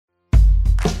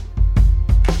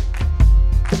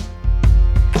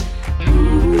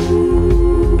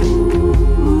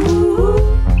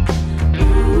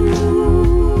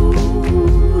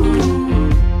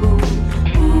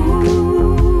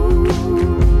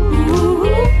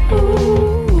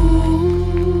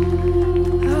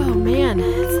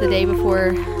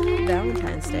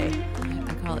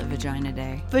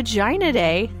Vagina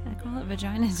Day. I call it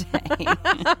Vagina Day.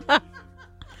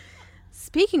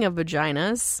 Speaking of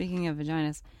vaginas. Speaking of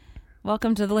vaginas,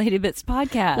 welcome to the Lady Bits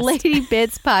podcast. Lady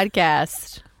Bits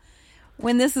podcast.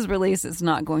 When this is released, it's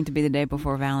not going to be the day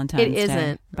before Valentine's Day. It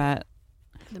isn't. But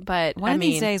one of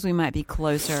these days we might be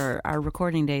closer. Our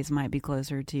recording days might be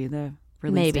closer to the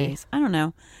release days. I don't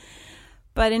know.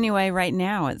 But anyway, right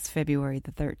now it's February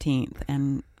the 13th.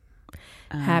 And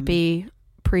happy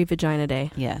pre-Vagina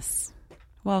Day. Yes.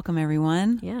 Welcome,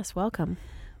 everyone. Yes, welcome.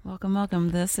 Welcome, welcome.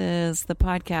 This is the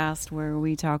podcast where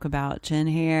we talk about chin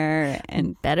hair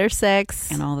and better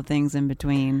sex and all the things in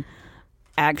between.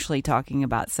 Actually talking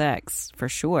about sex, for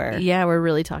sure. Yeah, we're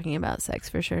really talking about sex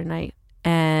for sure tonight.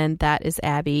 And that is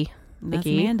Abby. That's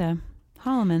Mickey. Amanda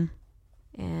Holloman.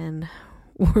 And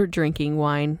we're drinking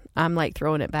wine. I'm like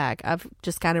throwing it back. I've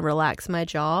just kind of relaxed my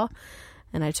jaw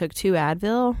and I took 2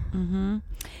 Advil. Mm-hmm.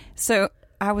 So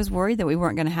I was worried that we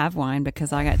weren't going to have wine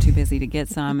because I got too busy to get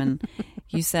some. And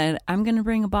you said, I'm going to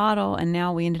bring a bottle. And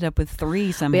now we ended up with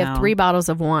 3 somehow. We have 3 bottles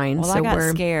of wine. Well, so I got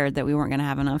scared that we weren't going to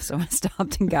have enough. So I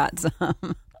stopped and got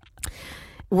some.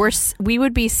 We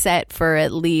would be set for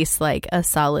at least like a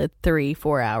solid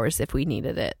 3-4 hours if we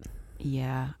needed it.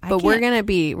 Yeah. But we're going to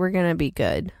be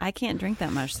good. I can't drink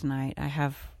that much tonight.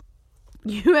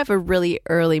 You have a really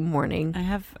early morning. I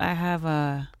have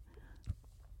a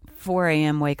 4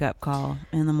 a.m. wake up call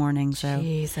in the morning. So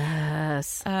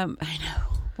Jesus. I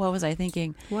know. What was I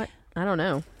thinking? What? I don't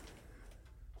know.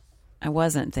 I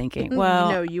wasn't thinking.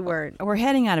 Well, no, you weren't. We're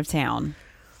heading out of town.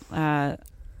 Todd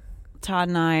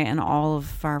and I and all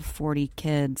of our 40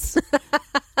 kids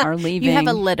are leaving. You have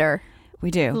a litter. We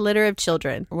do. A litter of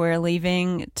children. We're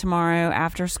leaving tomorrow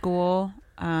after school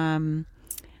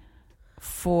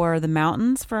for the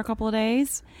mountains for a couple of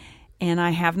days. And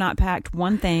I have not packed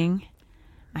one thing.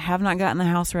 I have not gotten the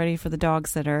house ready for the dog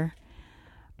sitter.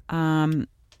 I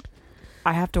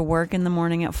have to work in the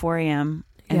morning at 4 a.m.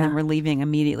 And then we're leaving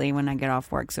immediately when I get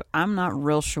off work. So I'm not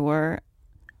real sure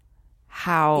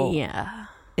how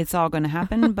it's all going to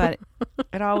happen, but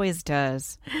it always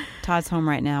does. Todd's home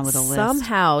right now with a list.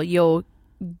 Somehow you'll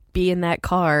be in that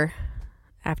car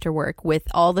after work with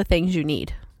all the things you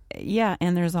need. Yeah,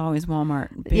 and there's always Walmart.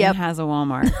 Ben has a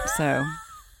Walmart, so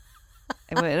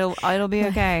it'll be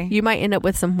okay. You might end up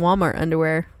with some Walmart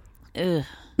underwear. Ugh.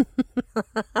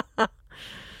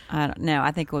 I don't know.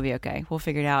 I think we'll be okay. We'll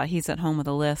figure it out. He's at home with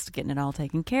a list, getting it all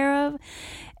taken care of,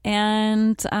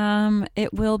 and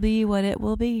it will be what it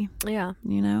will be. Yeah,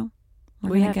 you know,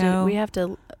 we have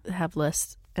to have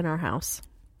lists in our house.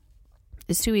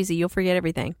 It's too easy. You'll forget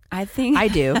everything. I think I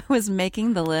do. I was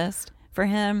making the list for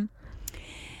him,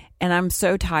 and I'm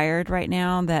so tired right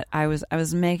now that I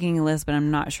was making a list, but I'm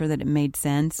not sure that it made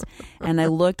sense. And I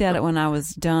looked at it when I was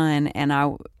done, and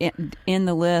in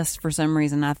the list, for some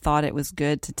reason, I thought it was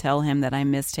good to tell him that I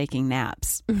miss taking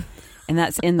naps. And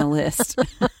that's in the list.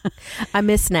 I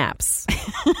miss naps.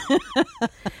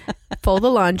 Fold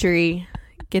the laundry,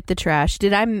 get the trash.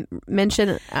 Did I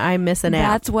mention I miss a nap?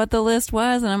 That's what the list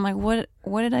was. And I'm like,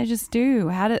 what did I just do?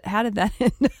 How did that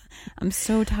end? I'm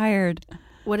so tired.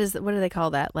 What do they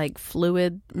call that? Like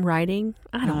fluid writing?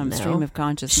 I don't know. Stream of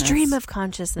consciousness. Stream of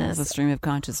consciousness. It's a stream of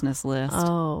consciousness list.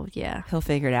 Oh, yeah. He'll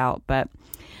figure it out. But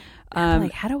I'm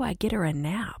like, how do I get her a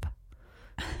nap?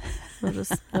 They'll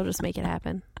just make it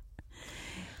happen.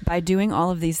 By doing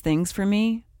all of these things for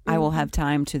me, I will have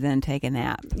time to then take a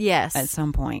nap. Yes. At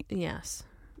some point. Yes.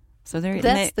 So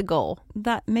that's the goal.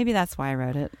 Maybe that's why I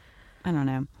wrote it. I don't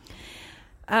know.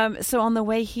 So on the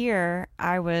way here,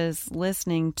 I was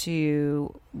listening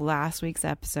to last week's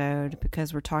episode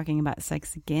because we're talking about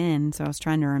sex again. So I was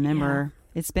trying to remember.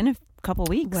 Yeah. It's been a couple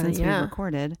weeks since we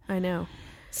recorded. I know.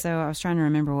 So I was trying to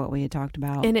remember what we had talked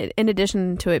about. In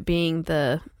addition to it being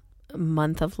the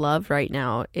month of love right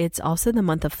now, it's also the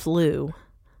month of flu.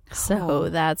 So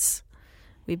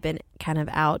we've been kind of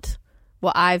out.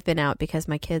 Well, I've been out because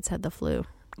my kids had the flu.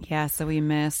 Yeah, so we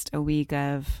missed a week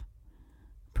of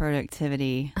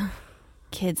productivity.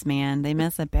 Kids, man, they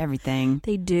mess up everything.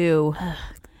 They do.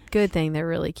 Good thing they're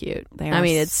really cute.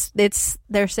 It's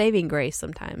their saving grace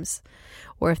sometimes.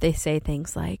 Or if they say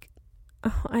things like,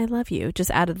 "Oh, I love you,"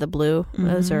 just out of the blue.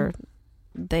 Mm-hmm.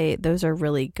 Those are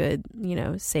really good,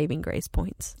 saving grace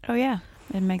points. Oh yeah,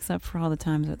 it makes up for all the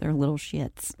times that they're little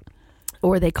shits.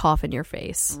 Or they cough in your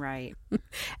face. Right.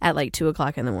 At like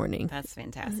 2:00 in the morning. That's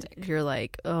fantastic. You're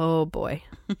like, oh boy.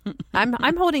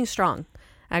 I'm holding strong.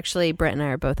 Actually, Brett and I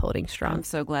are both holding strong. I'm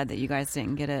so glad that you guys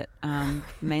didn't get it,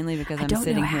 mainly because I'm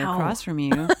sitting here across from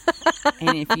you.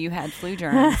 And if you had flu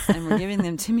germs and were giving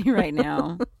them to me right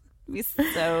now, Be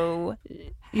so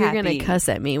You're going to happy. cuss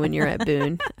at me when you're at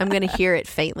Boone. I'm going to hear it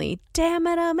faintly. Damn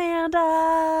it,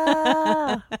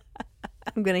 Amanda.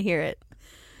 I'm going to hear it.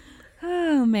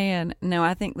 Oh, man. No,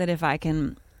 I think that if I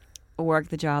can work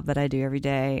the job that I do every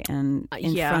day and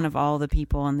in front of all the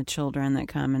people and the children that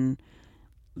come and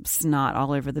snot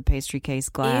all over the pastry case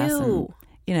glass. Ew.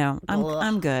 And,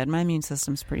 I'm good. My immune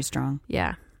system's pretty strong.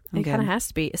 Yeah. It kind of has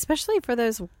to be, especially for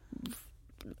those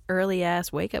early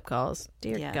ass wake up calls.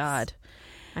 Dear God.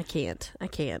 I can't.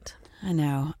 I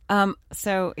know.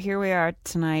 So here we are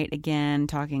tonight again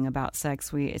talking about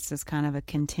sex. It's just kind of a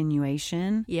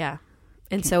continuation. Yeah.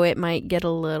 And so it might get a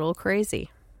little crazy.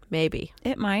 Maybe.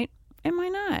 It might. It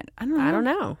might not. I don't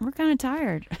know. We're kind of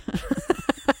tired.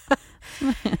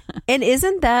 And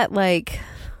isn't that like,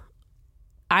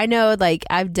 I know, like,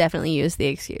 I've definitely used the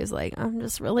excuse, like, I'm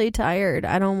just really tired.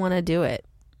 I don't want to do it.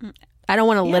 I don't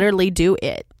want to literally do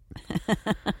it.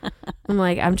 I'm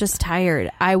like, I'm just tired.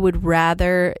 I would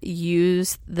rather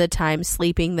use the time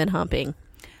sleeping than humping.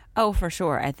 Oh, for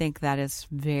sure. I think that is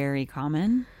very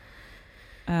common.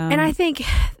 And I think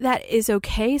that is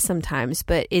okay sometimes,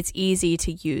 but it's easy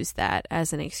to use that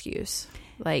as an excuse,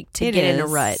 like to get in a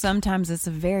rut. Sometimes it's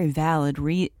a very valid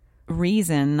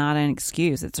reason, not an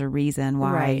excuse. It's a reason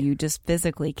why you just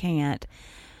physically can't.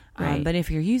 But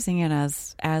if you're using it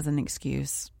as an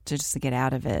excuse just to get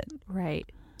out of it. Right.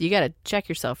 You got to check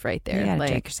yourself right there. You got to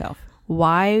check yourself.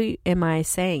 Why am I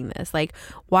saying this? Like,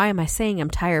 why am I saying I'm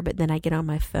tired, but then I get on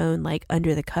my phone, like,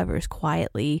 under the covers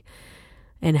quietly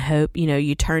and hope,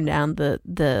 you turn down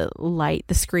the light,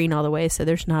 the screen all the way so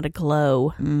there's not a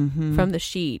glow from the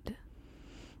sheet.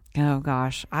 Oh,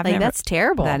 gosh. That's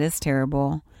terrible. That is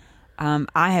terrible.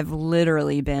 I have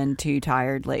literally been too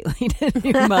tired lately to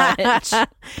do much.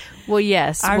 Well,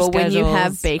 yes. When you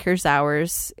have baker's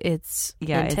hours, it's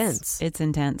intense. It's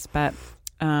intense. But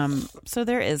so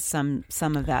there is some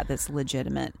of that's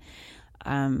legitimate.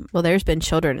 Well, there's been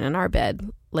children in our bed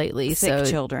lately. Sick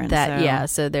children.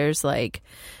 So there's like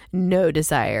no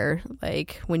desire.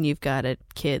 Like when you've got a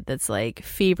kid that's like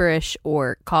feverish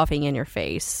or coughing in your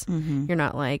face, you're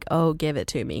not like, oh, give it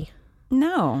to me.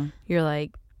 No. You're like,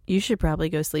 you should probably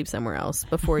go sleep somewhere else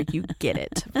before you get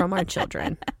it from our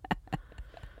children.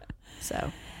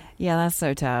 So. Yeah, that's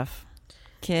so tough.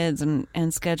 Kids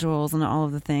and schedules and all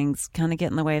of the things kind of get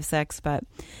in the way of sex. But,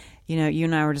 you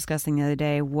and I were discussing the other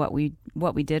day what we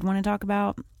did want to talk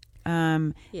about.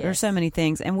 There are so many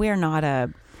things. And we are not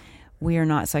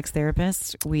sex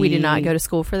therapists. We did not go to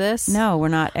school for this. No, we're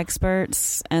not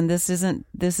experts. And this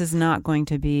is not going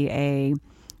to be a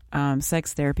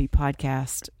sex therapy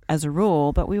podcast as a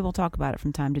rule, but we will talk about it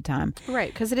from time to time.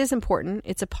 Right, because it is important.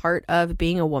 It's a part of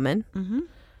being a woman.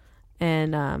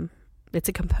 And it's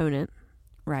a component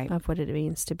of what it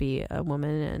means to be a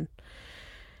woman, and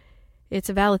it's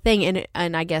a valid thing.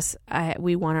 And I guess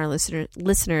we want our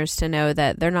listeners to know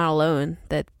that they're not alone,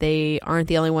 that they aren't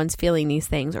the only ones feeling these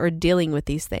things or dealing with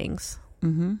these things.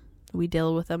 We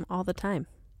deal with them all the time.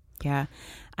 Yeah.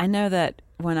 I know that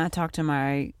when I talk to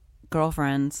my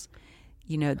girlfriends,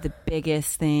 the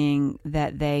biggest thing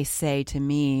that they say to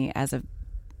me as a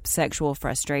sexual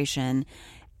frustration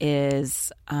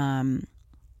is, I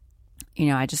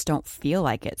just don't feel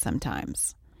like it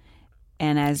sometimes.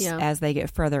 And as they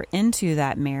get further into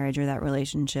that marriage or that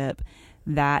relationship,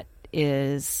 that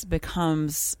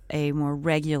becomes a more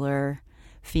regular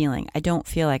feeling. I don't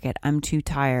feel like it. I'm too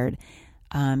tired.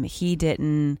 He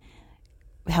didn't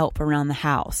help around the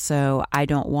house, so I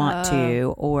don't want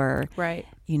to. Or,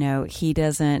 he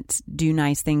doesn't do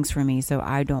nice things for me, so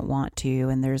I don't want to.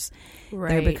 And there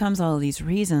becomes all of these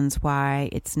reasons why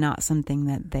it's not something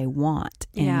that they want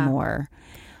anymore.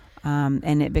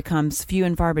 And it becomes few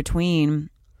and far between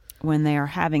when they are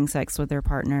having sex with their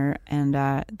partner. And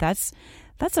that's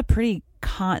a pretty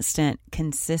constant,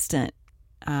 consistent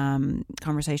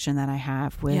conversation that I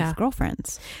have with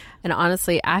girlfriends. And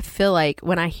honestly, I feel like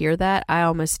when I hear that, I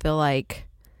almost feel like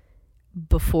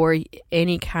before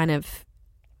any kind of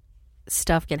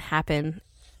stuff can happen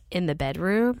in the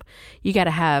bedroom, you got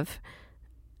to have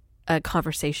a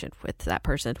conversation with that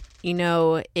person. I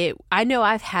know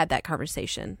I've had that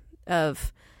conversation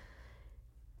of,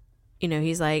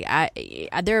 he's like,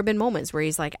 there have been moments where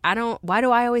he's like, why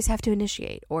do I always have to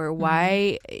initiate? Or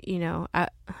why,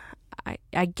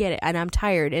 I get it, and I'm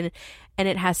tired, and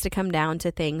it has to come down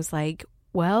to things like,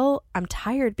 well, I'm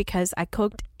tired because I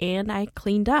cooked and I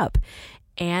cleaned up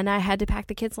and I had to pack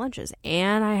the kids' lunches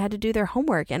and I had to do their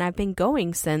homework, and I've been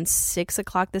going since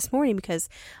 6:00 this morning because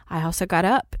I also got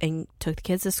up and took the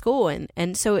kids to school,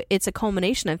 and so it's a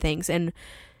culmination of things. And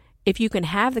if you can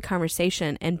have the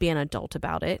conversation and be an adult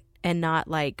about it and not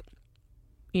like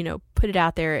put it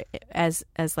out there as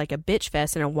like a bitch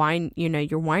fest and a whine,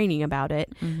 you're whining about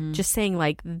it. Mm-hmm. Just saying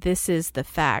like, this is the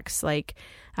facts. Like,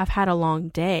 I've had a long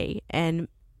day, and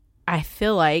I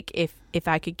feel like if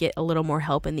I could get a little more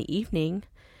help in the evening,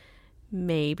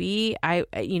 maybe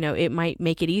it might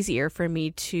make it easier for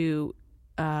me to,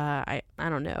 I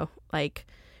don't know, like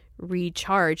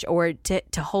recharge or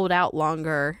to hold out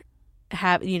longer,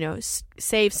 have,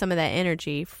 save some of that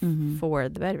energy for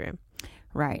the bedroom.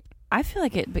 Right. I feel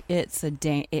like it's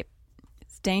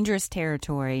dangerous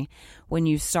territory when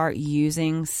you start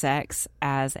using sex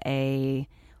as a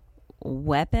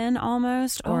weapon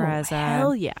almost, or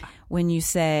hell yeah. When you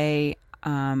say,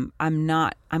 I'm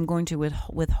going to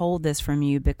withhold this from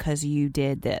you because you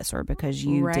did this or because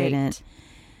you didn't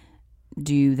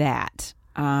do that.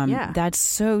 That's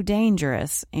so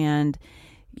dangerous. And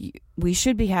we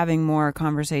should be having more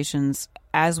conversations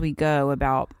as we go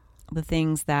about the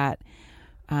things that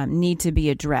need to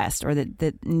be addressed or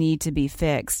that need to be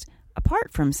fixed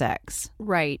apart from sex.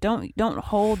 Right. Don't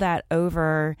hold that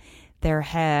over their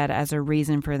head as a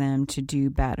reason for them to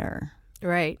do better.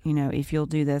 Right. If you'll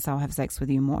do this, I'll have sex with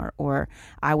you more, or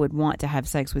I would want to have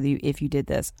sex with you if you did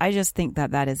this. I just think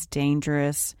that is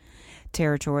dangerous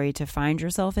territory to find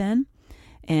yourself in.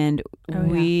 And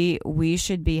we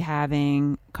should be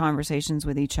having conversations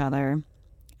with each other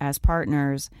as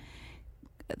partners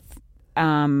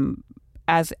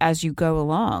as you go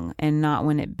along, and not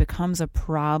when it becomes a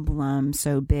problem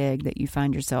so big that you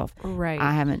find yourself,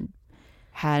 I haven't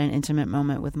had an intimate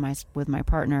moment with my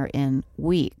partner in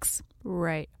weeks.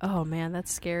 Right. Oh man,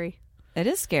 that's scary. It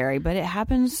is scary, but it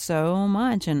happens so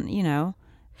much, and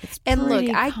it's and look,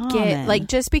 common. I get, like,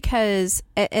 just because,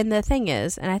 and the thing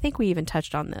is, and I think we even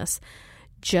touched on this,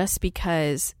 just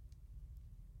because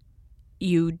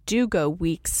you do go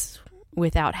weeks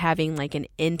without having like an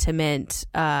intimate,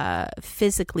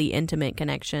 physically intimate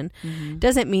connection,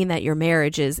 doesn't mean that your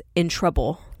marriage is in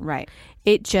trouble. Right.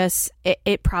 It just,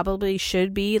 it probably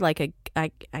should be like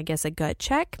I guess a gut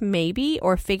check maybe,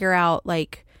 or figure out,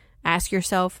 like, ask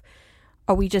yourself,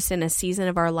 are we just in a season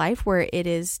of our life where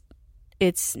it's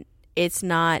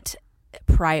not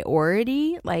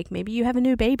priority? Like, maybe you have a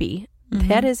new baby.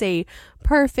 That is a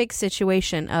perfect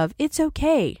situation of, it's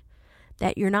okay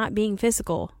that you're not being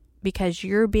physical because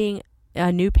you're being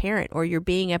a new parent, or you're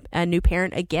being a new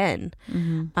parent again.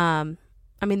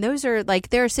 I mean, those are like,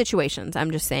 there are situations,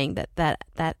 I'm just saying that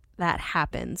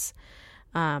happens.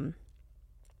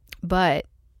 But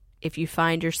if you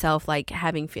find yourself like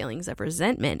having feelings of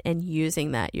resentment and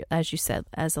using that, as you said,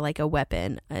 as like a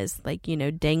weapon, as like,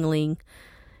 dangling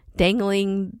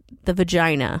the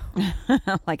vagina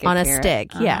like on a carrot.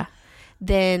 stick,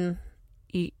 then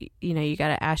you got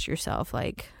to ask yourself,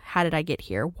 like, how did I get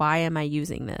here? Why am I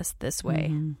using this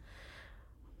way?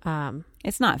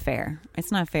 It's not fair.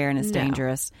 It's not fair, and it's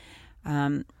dangerous.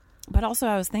 But also,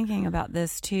 I was thinking about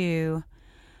this too,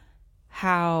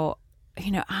 how,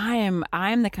 I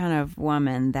am the kind of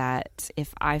woman that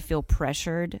if I feel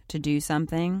pressured to do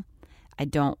something, I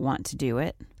don't want to do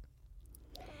it.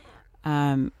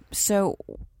 So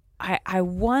I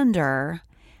wonder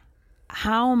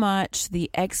how much the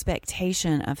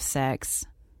expectation of sex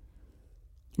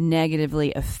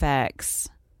negatively affects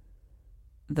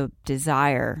the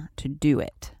desire to do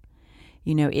it.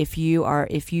 If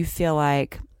you feel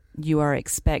like you are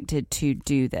expected to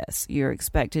do this, you're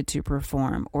expected to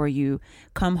perform, or you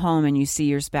come home and you see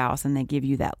your spouse and they give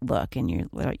you that look and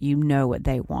you know what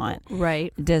they want.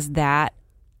 Right.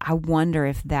 I wonder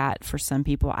if that, for some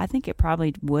people, I think it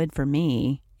probably would for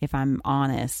me, if I'm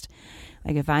honest.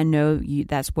 Like, if I know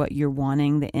that's what you're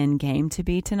wanting the end game to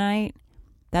be tonight,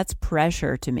 that's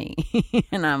pressure to me.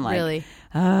 And I'm like, really?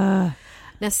 Now,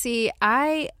 see,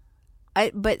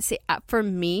 for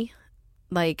me,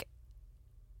 like,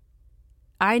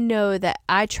 I know that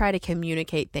I try to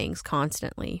communicate things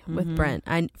constantly with Brent.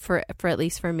 For at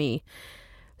least for me.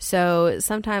 So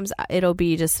sometimes it'll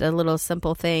be just a little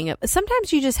simple thing.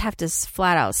 Sometimes you just have to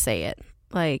flat out say it.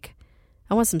 Like,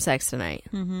 I want some sex tonight.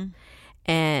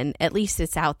 And at least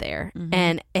it's out there.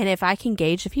 And if I can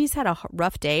gauge if he's had a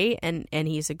rough day and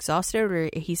he's exhausted, or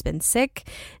he's been sick,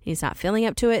 he's not feeling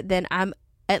up to it, then I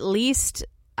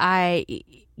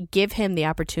give him the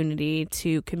opportunity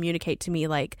to communicate to me,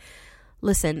 like,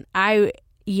 listen, I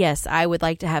would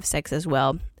like to have sex as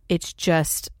well. It's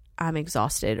just, I'm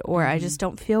exhausted, or I just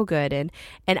don't feel good. And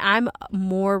I'm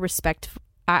more respectful.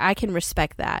 I can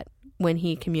respect that when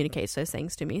he communicates those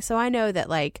things to me. So I know that,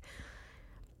 like,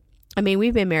 I mean,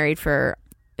 we've been married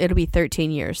it'll be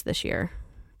 13 years this year.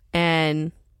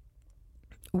 And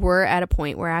we're at a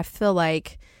point where I feel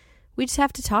like we just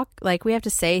have to talk, like, we have to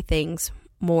say things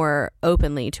more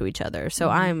openly to each other. So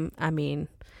I'm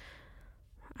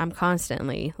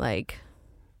constantly like,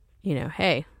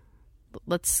 hey,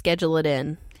 let's schedule it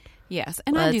in. Yes.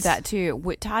 And I do that too.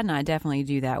 Todd and I definitely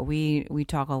do that. We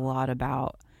talk a lot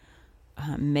about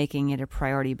making it a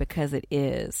priority because it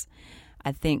is.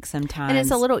 I think sometimes. And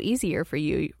it's a little easier for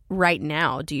you right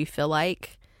now. Do you feel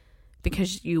like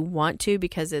because you want to,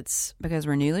 because we're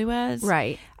newlyweds?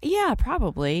 Right. Yeah,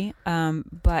 probably.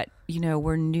 But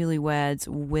we're newlyweds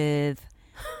with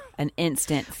an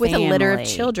instant family. With a litter of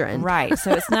children. Right.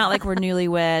 So it's not like we're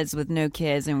newlyweds with no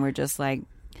kids and we're just like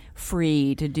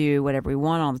free to do whatever we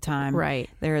want all the time. Right.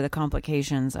 There are the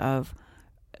complications of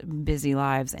busy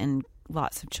lives and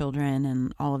lots of children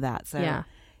and all of that. So yeah.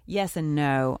 Yes and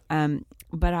no.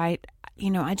 But I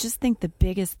just think the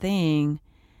biggest thing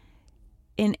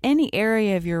in any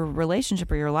area of your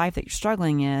relationship or your life that you're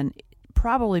struggling in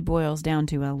probably boils down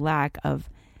to a lack of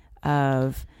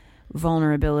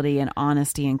vulnerability and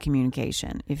honesty and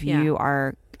communication. If you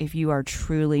are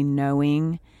truly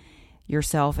knowing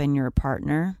yourself and your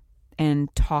partner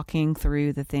and talking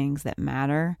through the things that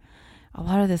matter, a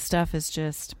lot of this stuff is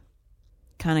just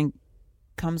kind of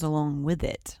comes along with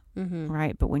it. Mm-hmm.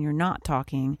 Right. But when you're not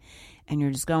talking and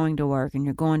you're just going to work and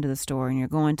you're going to the store and you're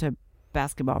going to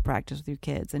basketball practice with your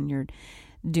kids and you're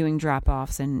doing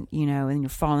drop-offs and and you're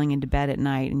falling into bed at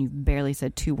night and you've barely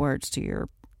said 2 words to your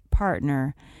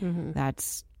partner, mm-hmm.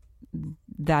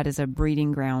 that is a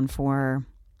breeding ground for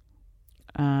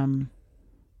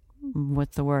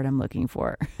what's the word I'm looking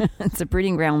for? It's a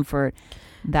breeding ground for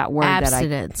that word.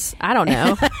 Abstinence. I don't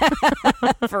know.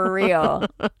 For real.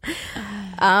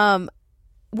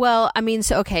 Well,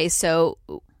 so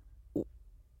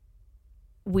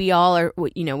we all are,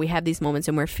 we have these moments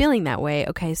and we're feeling that way.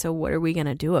 Okay, so what are we going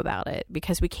to do about it?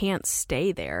 Because we can't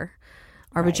stay there.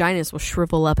 Our vaginas will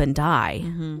shrivel up and die,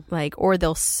 or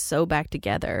they'll sew back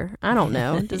together. I don't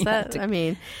know. Does that?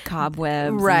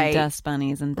 Cobwebs, and dust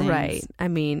bunnies, and things. Right.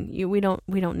 We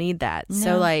don't need that. No.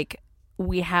 So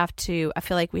we have to. I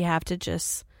feel like we have to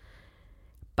just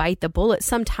bite the bullet.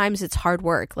 Sometimes it's hard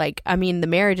work. The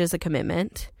marriage is a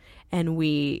commitment, and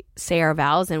we say our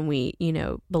vows, and we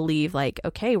believe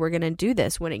okay, we're gonna do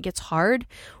this. When it gets hard,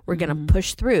 we're gonna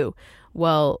push through.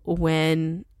 Well,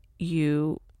 when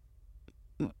you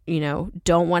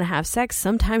don't want to have sex,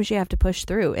 sometimes you have to push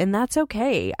through, and that's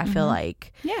okay. I feel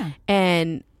like. Yeah.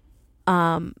 And,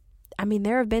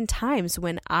 there have been times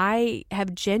when I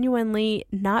have genuinely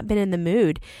not been in the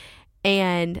mood,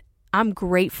 and I'm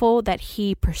grateful that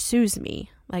he pursues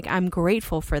me. I'm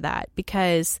grateful for that,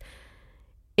 because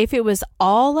if it was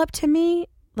all up to me,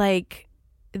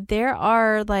 there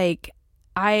are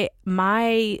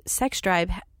my sex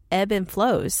drive ebb and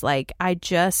flows.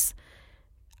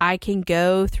 I can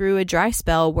go through a dry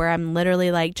spell where I'm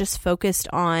literally just focused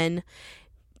on,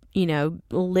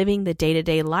 living the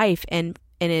day-to-day life. And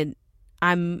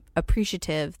I'm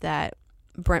appreciative that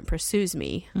Brent pursues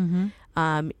me.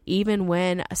 Mm-hmm. Even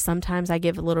when sometimes I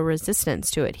give a little resistance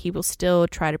to it, he will still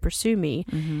try to pursue me.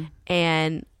 Mm-hmm.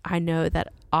 And I know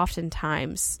that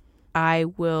oftentimes I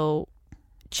will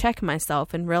check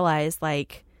myself and realize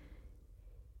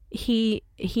he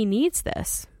needs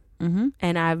this. Mm-hmm.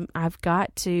 And I've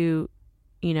got to,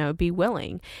 be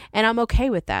willing, and I'm okay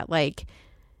with that.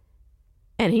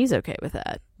 And he's okay with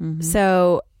that. Mm-hmm.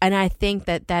 So, and I think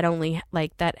that only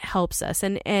that helps us.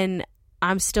 And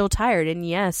I'm still tired. And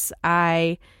yes,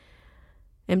 I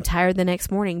am tired the next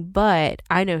morning, but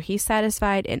I know he's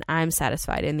satisfied and I'm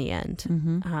satisfied in the end.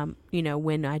 Mm-hmm.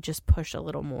 When I just push a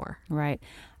little more. Right.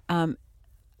 I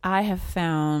have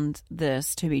found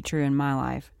this to be true in my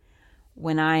life.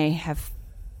 When I have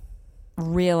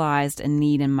realized a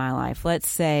need in my life, let's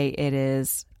say it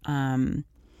is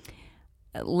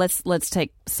let's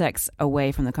take sex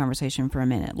away from the conversation for a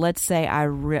minute. Let's say I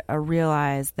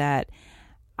realize that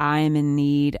I am in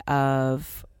need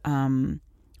of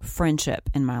friendship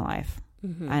in my life.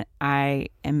 Mm-hmm. I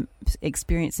am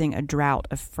experiencing a drought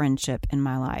of friendship in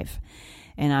my life,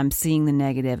 and I'm seeing the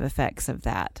negative effects of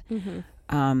that.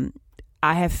 Mm-hmm.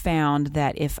 I have found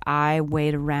that if I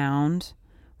wait around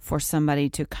for somebody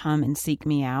to come and seek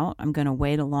me out, I'm going to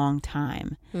wait a long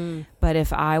time. Mm. But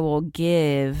if I will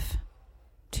give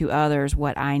to others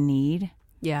what I need,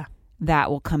 that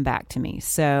will come back to me.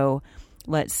 So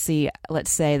let's say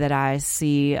that I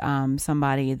see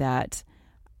somebody that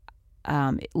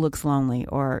looks lonely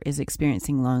or is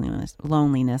experiencing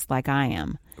loneliness like I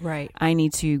am. Right. I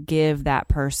need to give that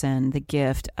person the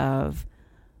gift of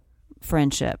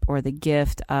friendship, or the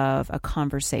gift of a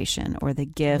conversation, or the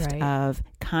gift of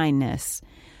kindness,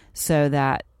 so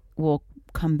that will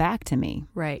come back to me.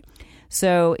 Right.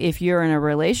 So if you're in a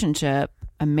relationship,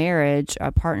 a marriage,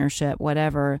 a partnership,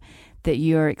 whatever, that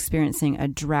you're experiencing a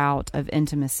drought of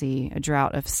intimacy, a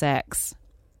drought of sex,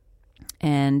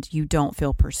 and you don't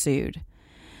feel pursued.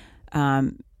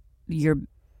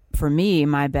 For me,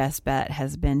 my best bet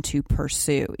has been to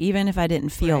pursue, even if I didn't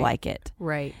feel like it.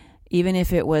 Right. Even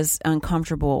if it was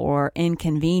uncomfortable or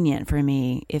inconvenient for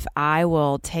me, if I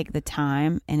will take the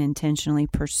time and intentionally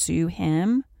pursue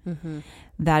him,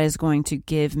 that is going to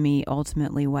give me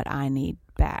ultimately what I need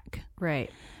back.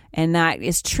 Right. And that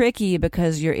is tricky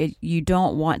because you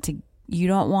don't want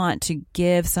to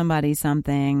give somebody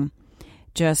something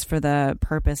just for the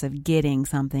purpose of getting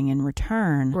something in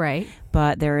return. Right.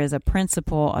 But there is a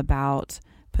principle about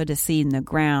put a seed in the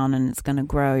ground and it's going to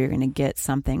grow. You're going to get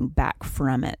something back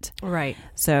from it. Right.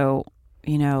 So,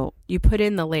 you put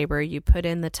in the labor, you put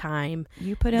in the time.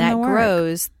 You put in that the work.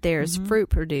 Grows, there's fruit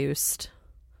produced.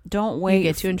 Don't wait. You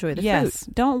get to enjoy the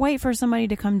fruit. Don't wait for somebody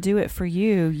to come do it for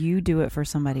you. You do it for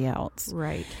somebody else.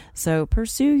 Right. So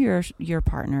pursue your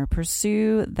partner.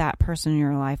 Pursue that person in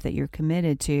your life that you're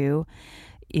committed to.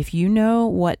 If you know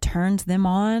what turns them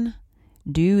on,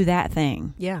 do that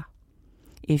thing. Yeah.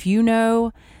 If you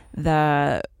know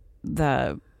the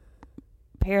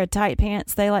pair of tight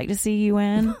pants they like to see you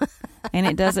in and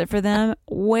it does it for them,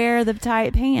 wear the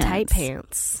tight pants. Tight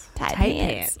pants. Tight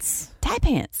pants. Tight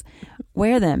pants.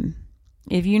 Wear them.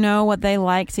 If you know what they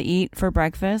like to eat for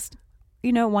breakfast,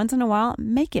 once in a while,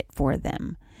 make it for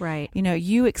them. Right.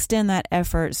 You extend that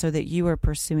effort so that you are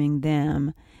pursuing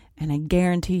them. And I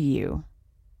guarantee you,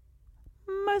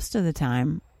 most of the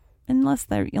time, unless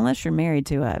you're married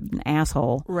to an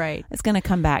asshole, right, it's going to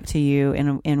come back to you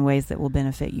in ways that will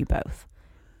benefit you both.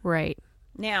 Right.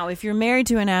 Now, if you're married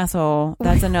to an asshole,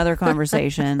 that's another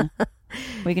conversation.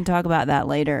 We can talk about that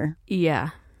later.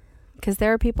 Yeah. Because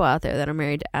there are people out there that are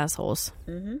married to assholes.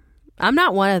 Mm-hmm. I'm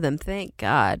not one of them, thank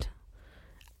God.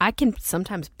 I can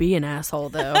sometimes be an asshole,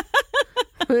 though.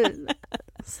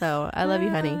 So, I love you,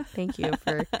 honey. Thank you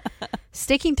for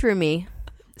sticking through me.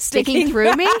 Sticking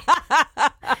through me?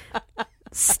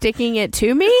 Sticking it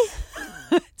to me?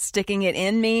 Sticking it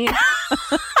in me?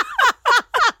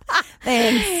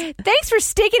 Thanks. Thanks for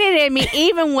sticking it in me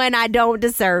even when I don't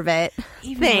deserve it.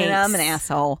 Even when I'm an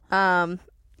asshole.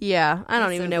 Yeah, I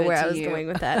don't even know where I was going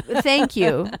with that. But thank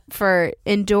you for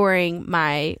enduring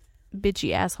my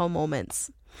bitchy asshole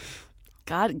moments.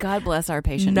 God bless our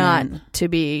patient not men. To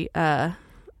be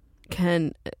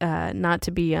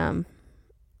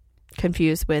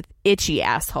confused with itchy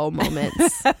asshole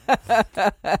moments.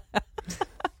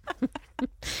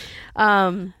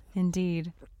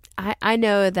 Indeed. I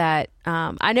know that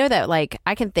like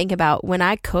I can think about when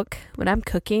I'm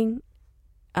cooking,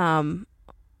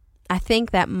 I think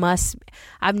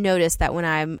I've noticed that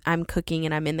when I'm cooking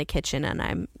and I'm in the kitchen and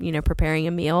I'm, preparing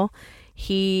a meal,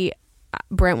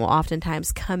 Brent will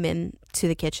oftentimes come in to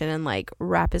the kitchen and like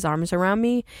wrap his arms around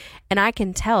me. And I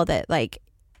can tell that like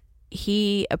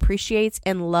he appreciates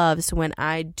and loves when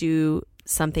I do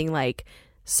something like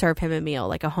serve him a meal,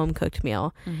 like a home cooked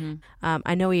meal. Mm-hmm.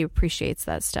 I know he appreciates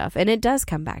that stuff and it does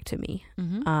come back to me.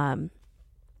 Mm-hmm.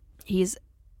 He's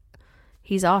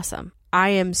awesome. I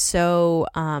am so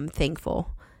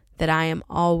thankful that I am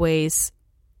always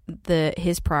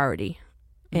his priority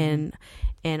in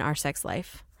our sex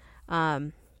life.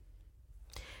 And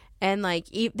like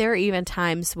there are even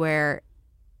times where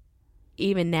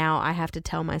even now I have to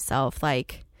tell myself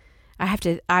like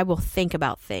I will think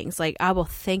about things. Like I will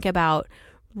think about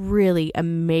really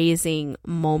amazing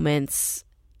moments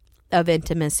of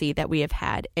intimacy that we have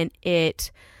had, and it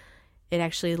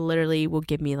actually literally will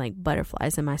give me like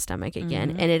butterflies in my stomach again.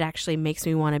 Mm-hmm. And it actually makes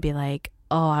me want to be like,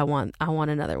 oh, I want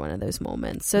another one of those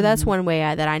moments. So that's one way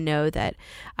that I know that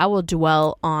I will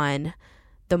dwell on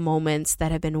the moments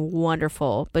that have been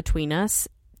wonderful between us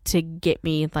to get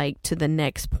me like to the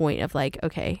next point of like,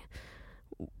 okay,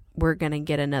 we're going to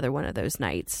get another one of those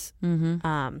nights.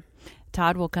 Mm-hmm.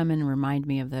 Todd will come and remind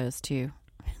me of those too.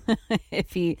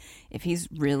 if he's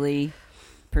really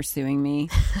pursuing me.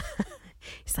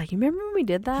 He's like, you remember when we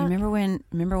did that? Remember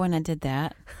when I did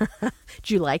that? Did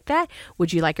you like that?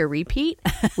 Would you like a repeat?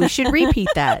 We should repeat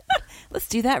that. Let's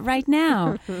do that right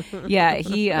now. Yeah,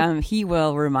 he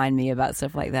will remind me about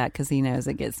stuff like that because he knows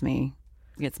it gets my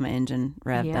engine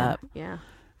revved up. Yeah.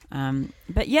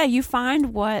 But yeah, you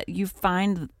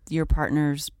find your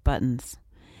partner's buttons,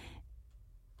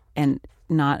 and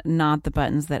not the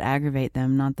buttons that aggravate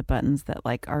them, not the buttons that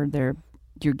like are their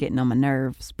you're getting on my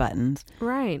nerves buttons.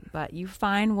 Right. But you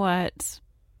find what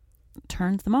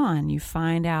turns them on. You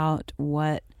find out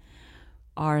what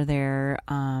are their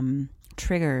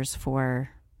triggers for,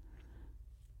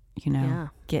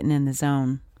 getting in the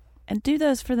zone. And do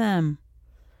those for them.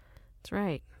 That's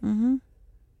right. Mm-hmm.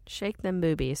 Shake them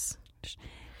boobies.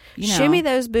 You know. Shimmy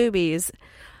those boobies,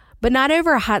 but not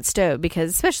over a hot stove, because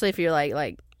especially if you're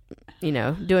like, you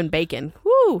know, doing bacon.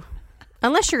 Woo!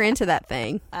 Unless you're into that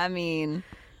thing. I mean,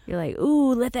 you're like,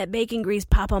 ooh, let that bacon grease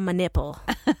pop on my nipple.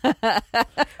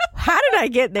 How did I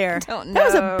get there? I don't know. That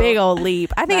was a big old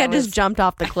leap. I think I just jumped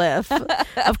off the cliff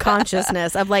of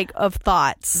consciousness, of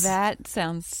thoughts. That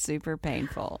sounds super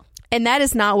painful. And that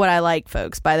is not what I like,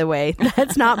 folks, by the way.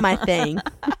 That's not my thing.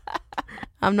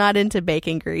 I'm not into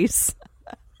bacon grease.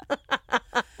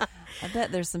 I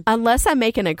bet there's some... Unless I'm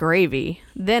making a gravy,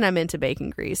 then I'm into bacon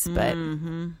grease, but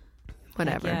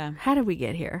whatever. Yeah. How did we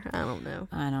get here? I don't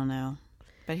know.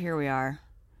 But here we are.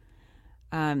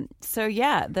 So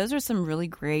yeah, those are some really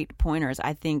great pointers.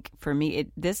 I think for me,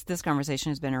 this conversation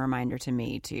has been a reminder to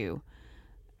me to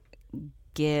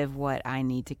give what I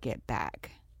need to get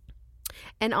back.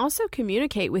 And also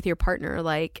communicate with your partner,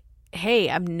 like, hey,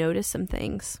 I've noticed some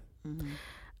things.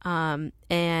 And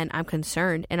I'm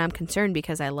concerned,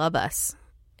 because I love us,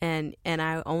 and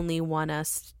I only want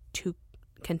us to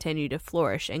continue to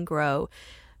flourish and grow.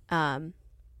 And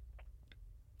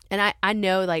I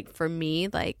know, like, for me,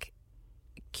 like,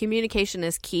 communication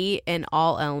is key in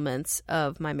all elements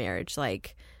of my marriage,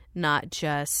 like, not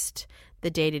just the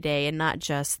day-to-day and not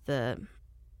just the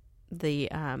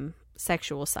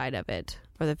sexual side of it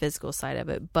or the physical side of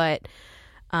it, but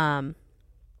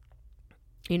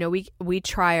you know, we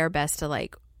try our best to,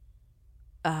 like,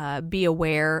 be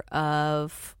aware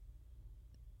of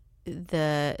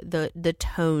the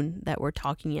tone that we're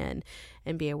talking in,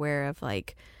 and be aware of,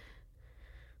 like,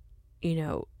 you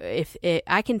know, if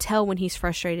I can tell when he's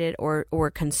frustrated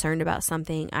or concerned about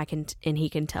something, and he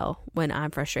can tell when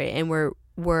I'm frustrated, and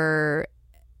we're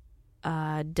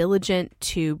diligent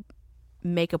to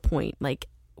make a point, like,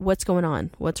 what's going on,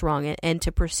 what's wrong, and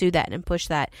to pursue that and push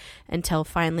that until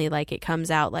finally, like, it comes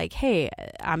out, like, hey,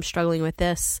 I'm struggling with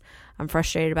this, I'm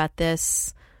frustrated about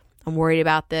this, I'm worried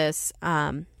about this,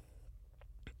 and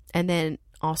then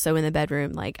also in the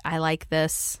bedroom, like, I like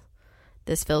this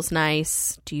feels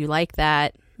nice, do you like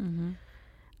that?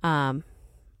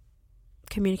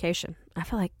 Communication. I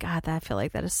feel like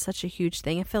that is such a huge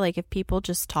thing. I feel like if people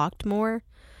just talked more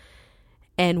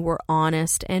and were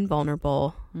honest and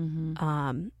vulnerable,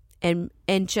 and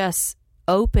just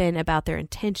open about their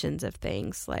intentions of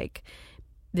things, like,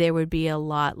 there would be a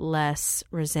lot less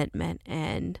resentment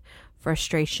and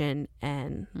frustration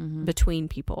and between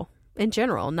people in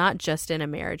general, not just in a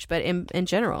marriage, but in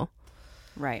general.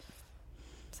 Right.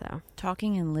 So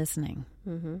talking and listening,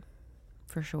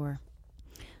 for sure.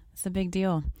 It's a big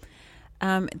deal.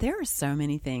 There are so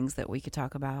many things that we could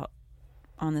talk about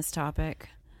on this topic.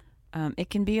 It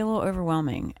can be a little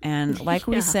overwhelming. And like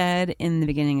we said in the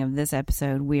beginning of this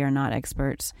episode, we are not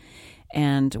experts,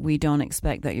 and we don't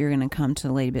expect that you're going to come to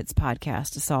the Lady Bits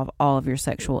podcast to solve all of your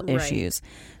sexual issues.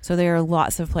 So there are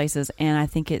lots of places, and I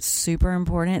think it's super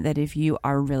important that if you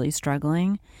are really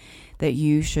struggling, that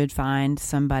you should find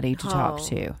somebody to talk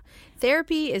to.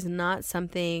 Therapy is not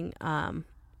something...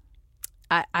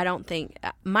 I don't think...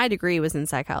 My degree was in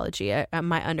psychology,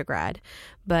 my undergrad,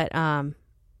 but...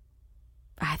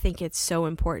 I think it's so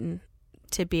important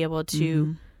to be able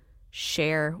to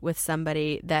share with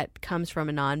somebody that comes from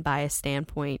a non-biased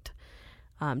standpoint,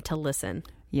 to listen.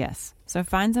 Yes. So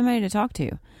find somebody to talk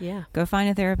to. Yeah. Go find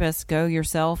a therapist. Go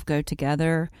yourself. Go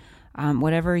together.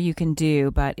 Whatever you can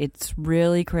do. But it's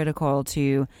really critical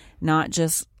to not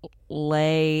just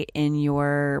lay in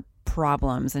your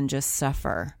problems and just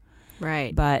suffer.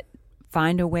 Right. But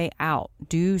find a way out.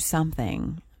 Do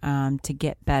something. To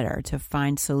get better, to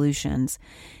find solutions.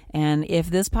 And if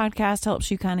this podcast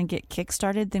helps you kind of get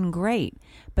kickstarted, then great.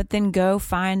 But then go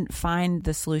find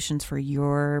the solutions for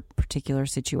your particular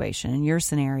situation and your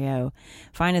scenario.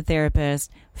 Find a therapist,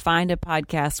 find a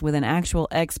podcast with an actual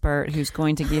expert who's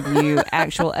going to give you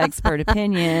actual expert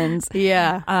opinions.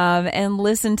 Yeah. And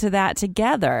listen to that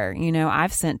together. You know,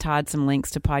 I've sent Todd some links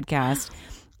to podcasts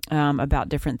about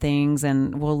different things,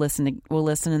 and we'll listen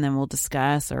and then we'll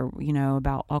discuss, or, you know,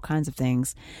 about all kinds of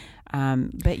things.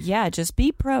 But yeah, just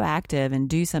be proactive and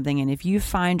do something. And if you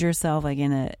find yourself like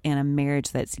in a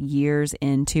marriage that's years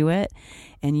into it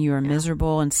and you are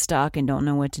miserable and stuck and don't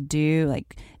know what to do,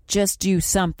 like, just do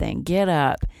something, get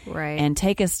up and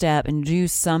take a step and do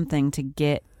something to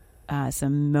get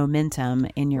some momentum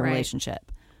in your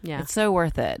relationship. Yeah. It's so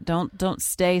worth it. Don't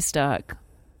stay stuck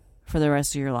for the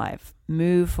rest of your life.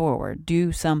 Move forward.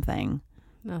 Do something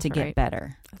to get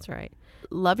better. That's right.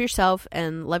 Love yourself,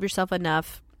 and love yourself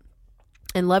enough,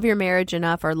 and love your marriage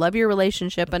enough, or love your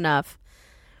relationship enough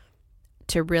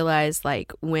to realize,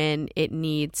 like, when it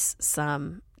needs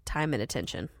some time and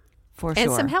attention. For sure.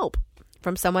 And some help.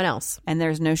 from someone else. And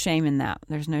there's no shame in that.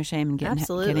 There's no shame in getting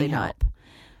help.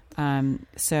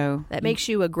 So that makes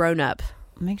you a grown-up.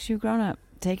 Makes you a grown-up,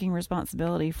 taking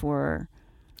responsibility for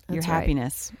your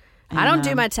happiness. And, I don't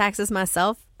do my taxes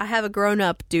myself. I have a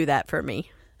grown-up do that for me.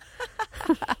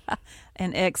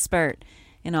 An expert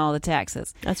in all the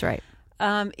taxes. That's right.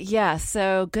 Yeah,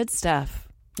 so good stuff.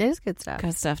 It is good stuff.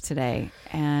 Good stuff today.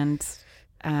 And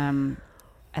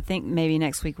I think maybe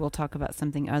next week we'll talk about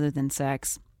something other than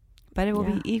sex. But it will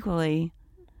be equally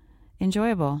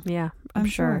enjoyable. Yeah, I'm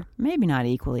sure. Maybe not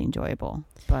equally enjoyable,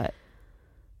 but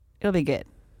it'll be good.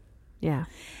 Yeah.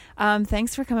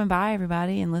 Thanks for coming by,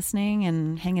 everybody, and listening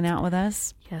and hanging out with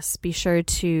us. Yes, be sure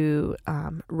to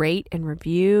rate and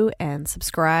review and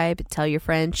subscribe. Tell your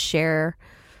friends, share,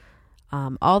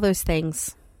 all those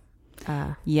things.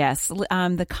 Yes,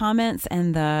 the comments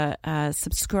and the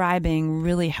subscribing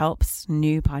really helps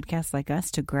new podcasts like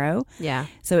us to grow. Yeah.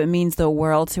 So it means the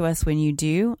world to us when you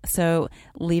do. So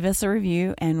leave us a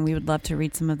review, and we would love to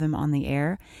read some of them on the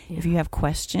air. Yeah. If you have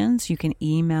questions, you can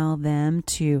email them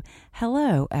to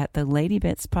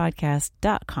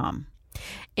hello@theladybitspodcast.com.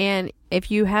 And if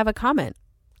you have a comment,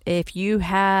 if you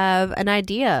have an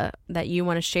idea that you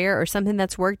want to share or something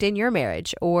that's worked in your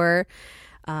marriage or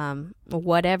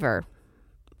whatever,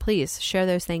 please share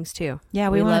those things too. Yeah,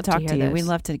 we want to talk to you. We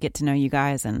love to get to know you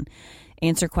guys and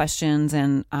answer questions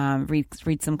and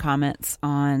read some comments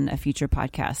on a future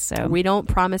podcast. So we don't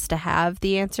promise to have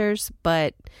the answers,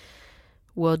 but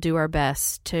we'll do our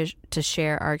best to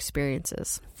share our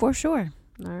experiences. For sure.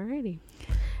 Alrighty.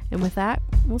 And with that,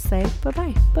 we'll say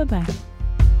bye-bye. Bye-bye.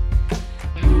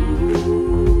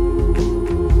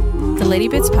 The Lady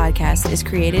Bits podcast is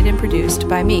created and produced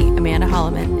by me, Amanda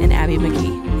Holloman, and Abby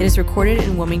McGee. It is recorded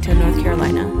in Wilmington, North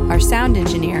Carolina. Our sound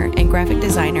engineer and graphic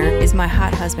designer is my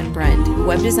hot husband, Brent.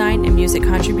 Web design and music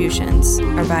contributions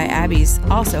are by Abby's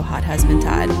also hot husband,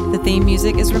 Todd. The theme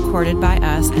music is recorded by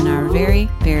us and our very,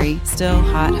 very still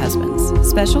hot husbands.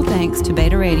 Special thanks to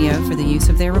Beta Radio for the use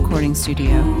of their recording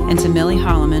studio and to Millie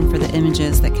Holloman for the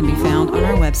images that can be found on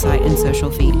our website and social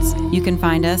feeds. You can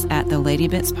find us at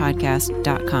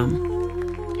theladybitspodcast.com.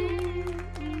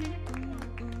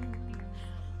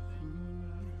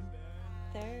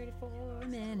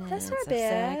 That's not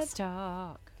bad. Sex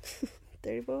talk.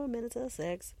 34 minutes of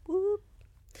sex. Whoop.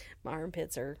 My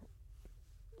armpits are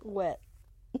wet.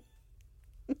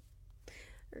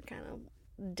 They're kind of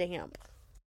damp.